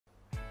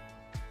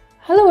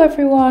Hello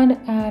everyone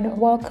and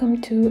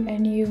welcome to a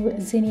new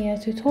Zinnia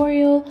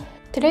tutorial.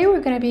 Today we're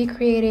going to be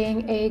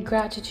creating a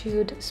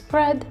gratitude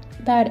spread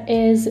that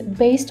is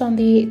based on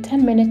the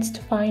 10 minutes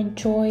to find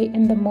joy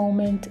in the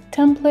moment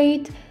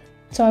template.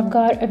 So I've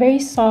got a very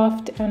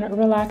soft and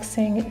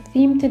relaxing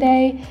theme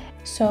today.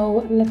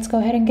 So let's go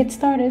ahead and get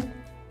started.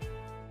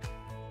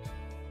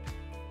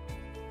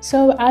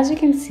 So as you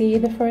can see,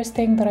 the first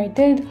thing that I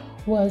did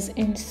was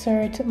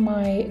insert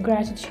my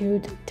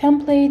gratitude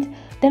template.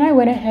 Then I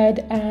went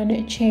ahead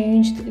and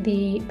changed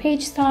the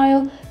page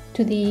style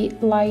to the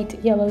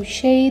light yellow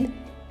shade.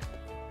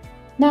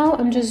 Now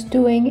I'm just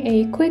doing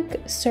a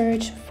quick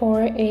search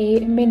for a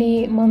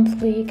mini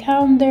monthly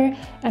calendar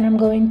and I'm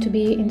going to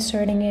be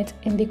inserting it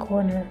in the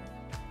corner.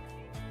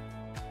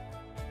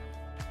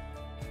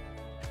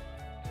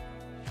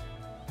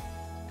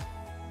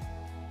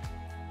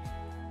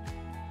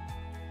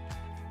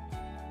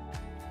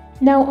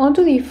 Now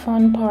onto the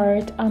fun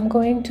part. I'm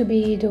going to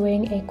be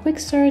doing a quick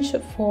search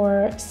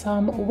for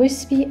some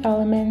wispy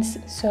elements.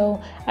 So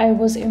I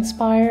was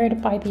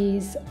inspired by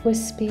these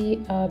wispy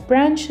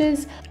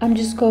branches. I'm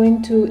just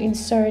going to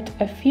insert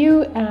a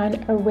few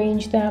and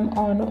arrange them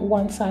on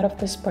one side of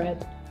the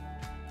spread.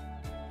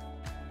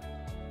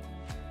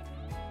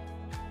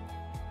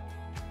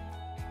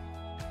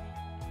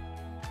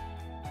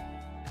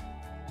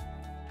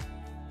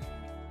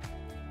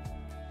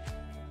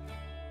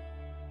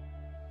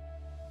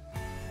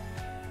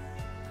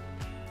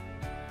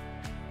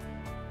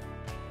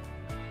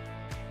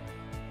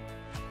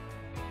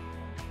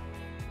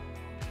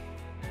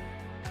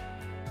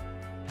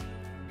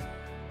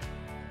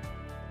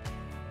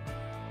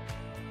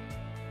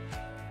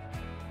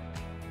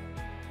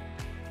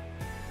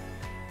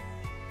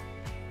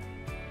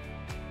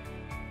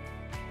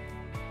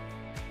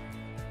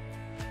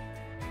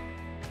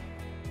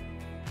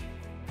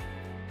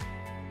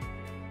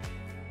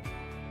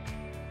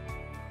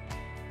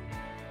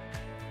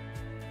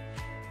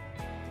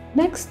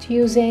 Next,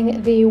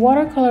 using the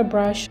watercolor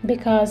brush,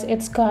 because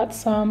it's got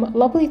some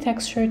lovely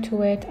texture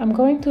to it, I'm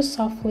going to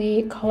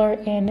softly color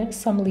in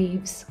some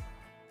leaves.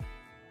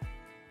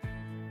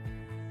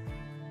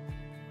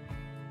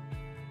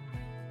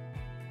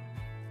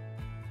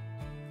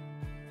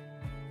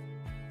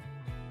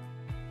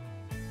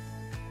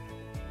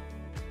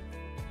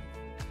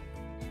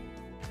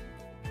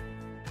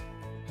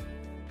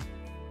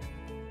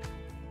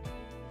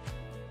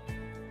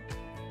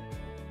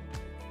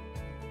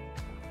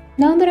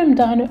 Now that I'm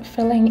done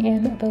filling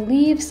in the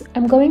leaves,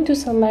 I'm going to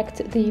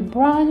select the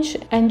branch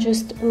and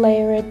just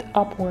layer it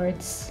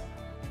upwards.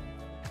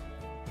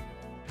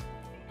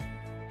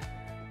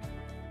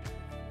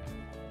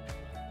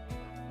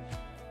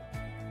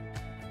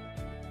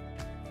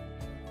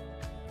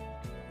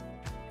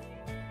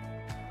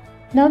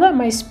 Now that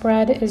my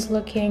spread is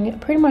looking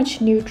pretty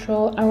much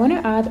neutral, I want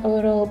to add a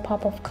little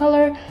pop of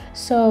color,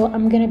 so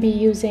I'm going to be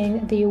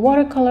using the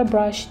watercolor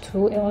brush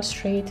to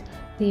illustrate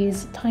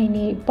these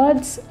tiny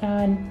buds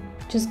and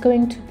just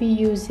going to be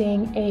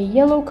using a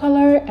yellow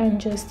color and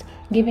just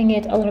giving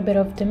it a little bit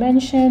of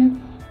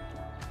dimension.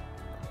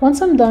 Once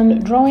I'm done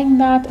drawing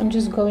that, I'm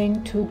just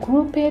going to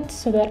group it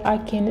so that I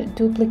can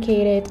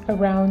duplicate it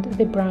around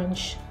the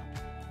branch.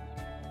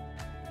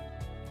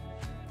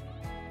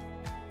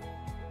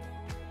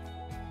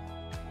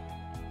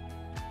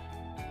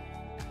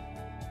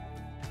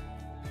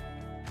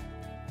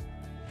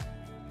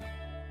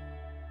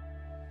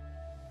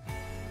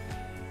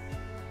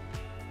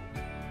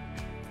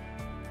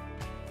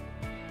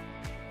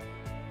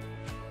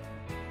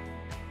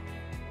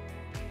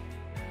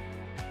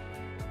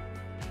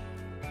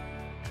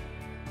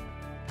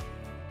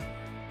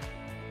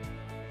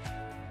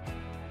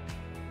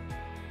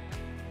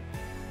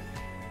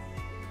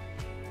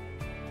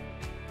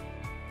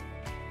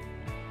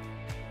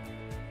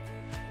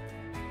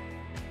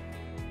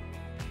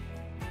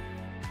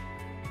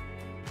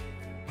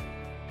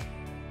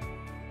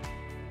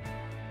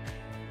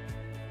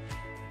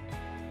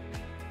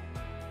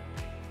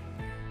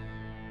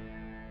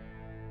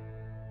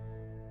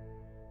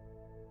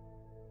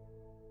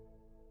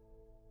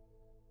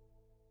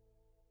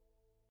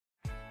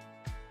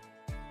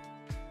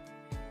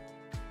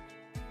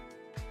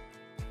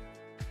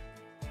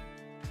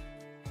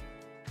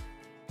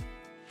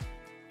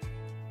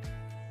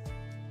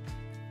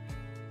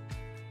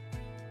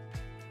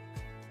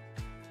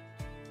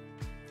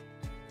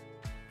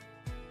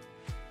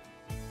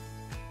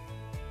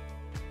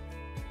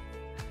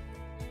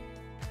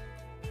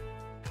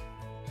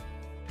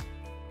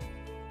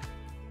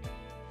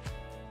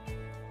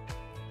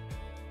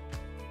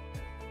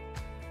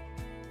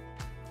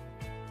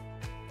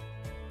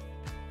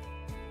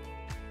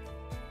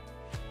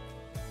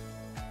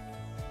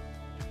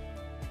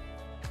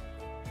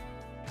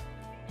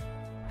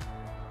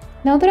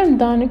 Now that I'm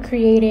done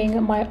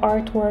creating my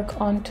artwork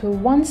onto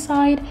one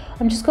side,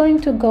 I'm just going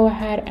to go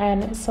ahead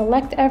and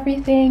select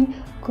everything,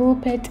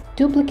 group it,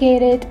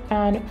 duplicate it,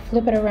 and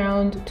flip it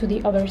around to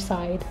the other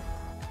side.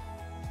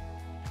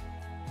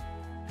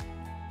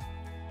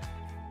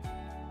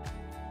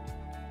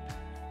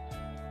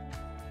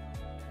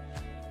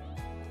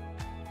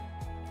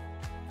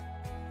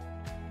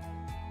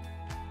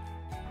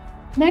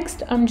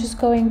 Next, I'm just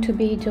going to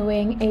be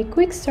doing a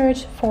quick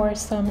search for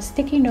some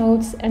sticky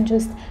notes and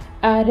just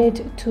add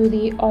it to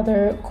the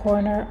other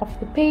corner of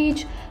the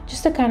page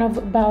just to kind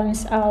of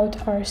balance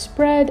out our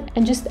spread,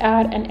 and just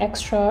add an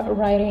extra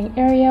writing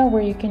area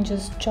where you can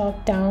just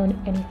jot down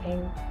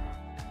anything.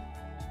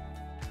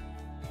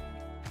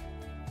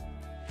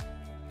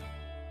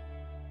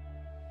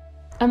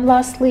 And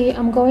lastly,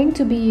 I'm going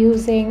to be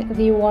using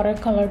the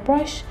watercolor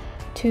brush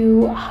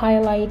to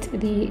highlight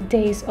the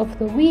days of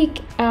the week,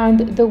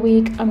 and the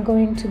week I'm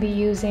going to be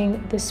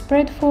using the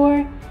spread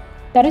for.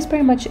 That is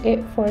pretty much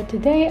it for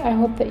today. I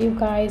hope that you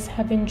guys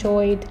have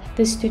enjoyed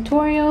this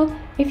tutorial.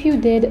 If you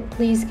did,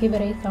 please give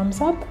it a thumbs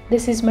up.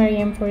 This is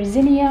Maryam for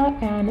Zinnia,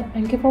 and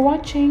thank you for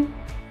watching.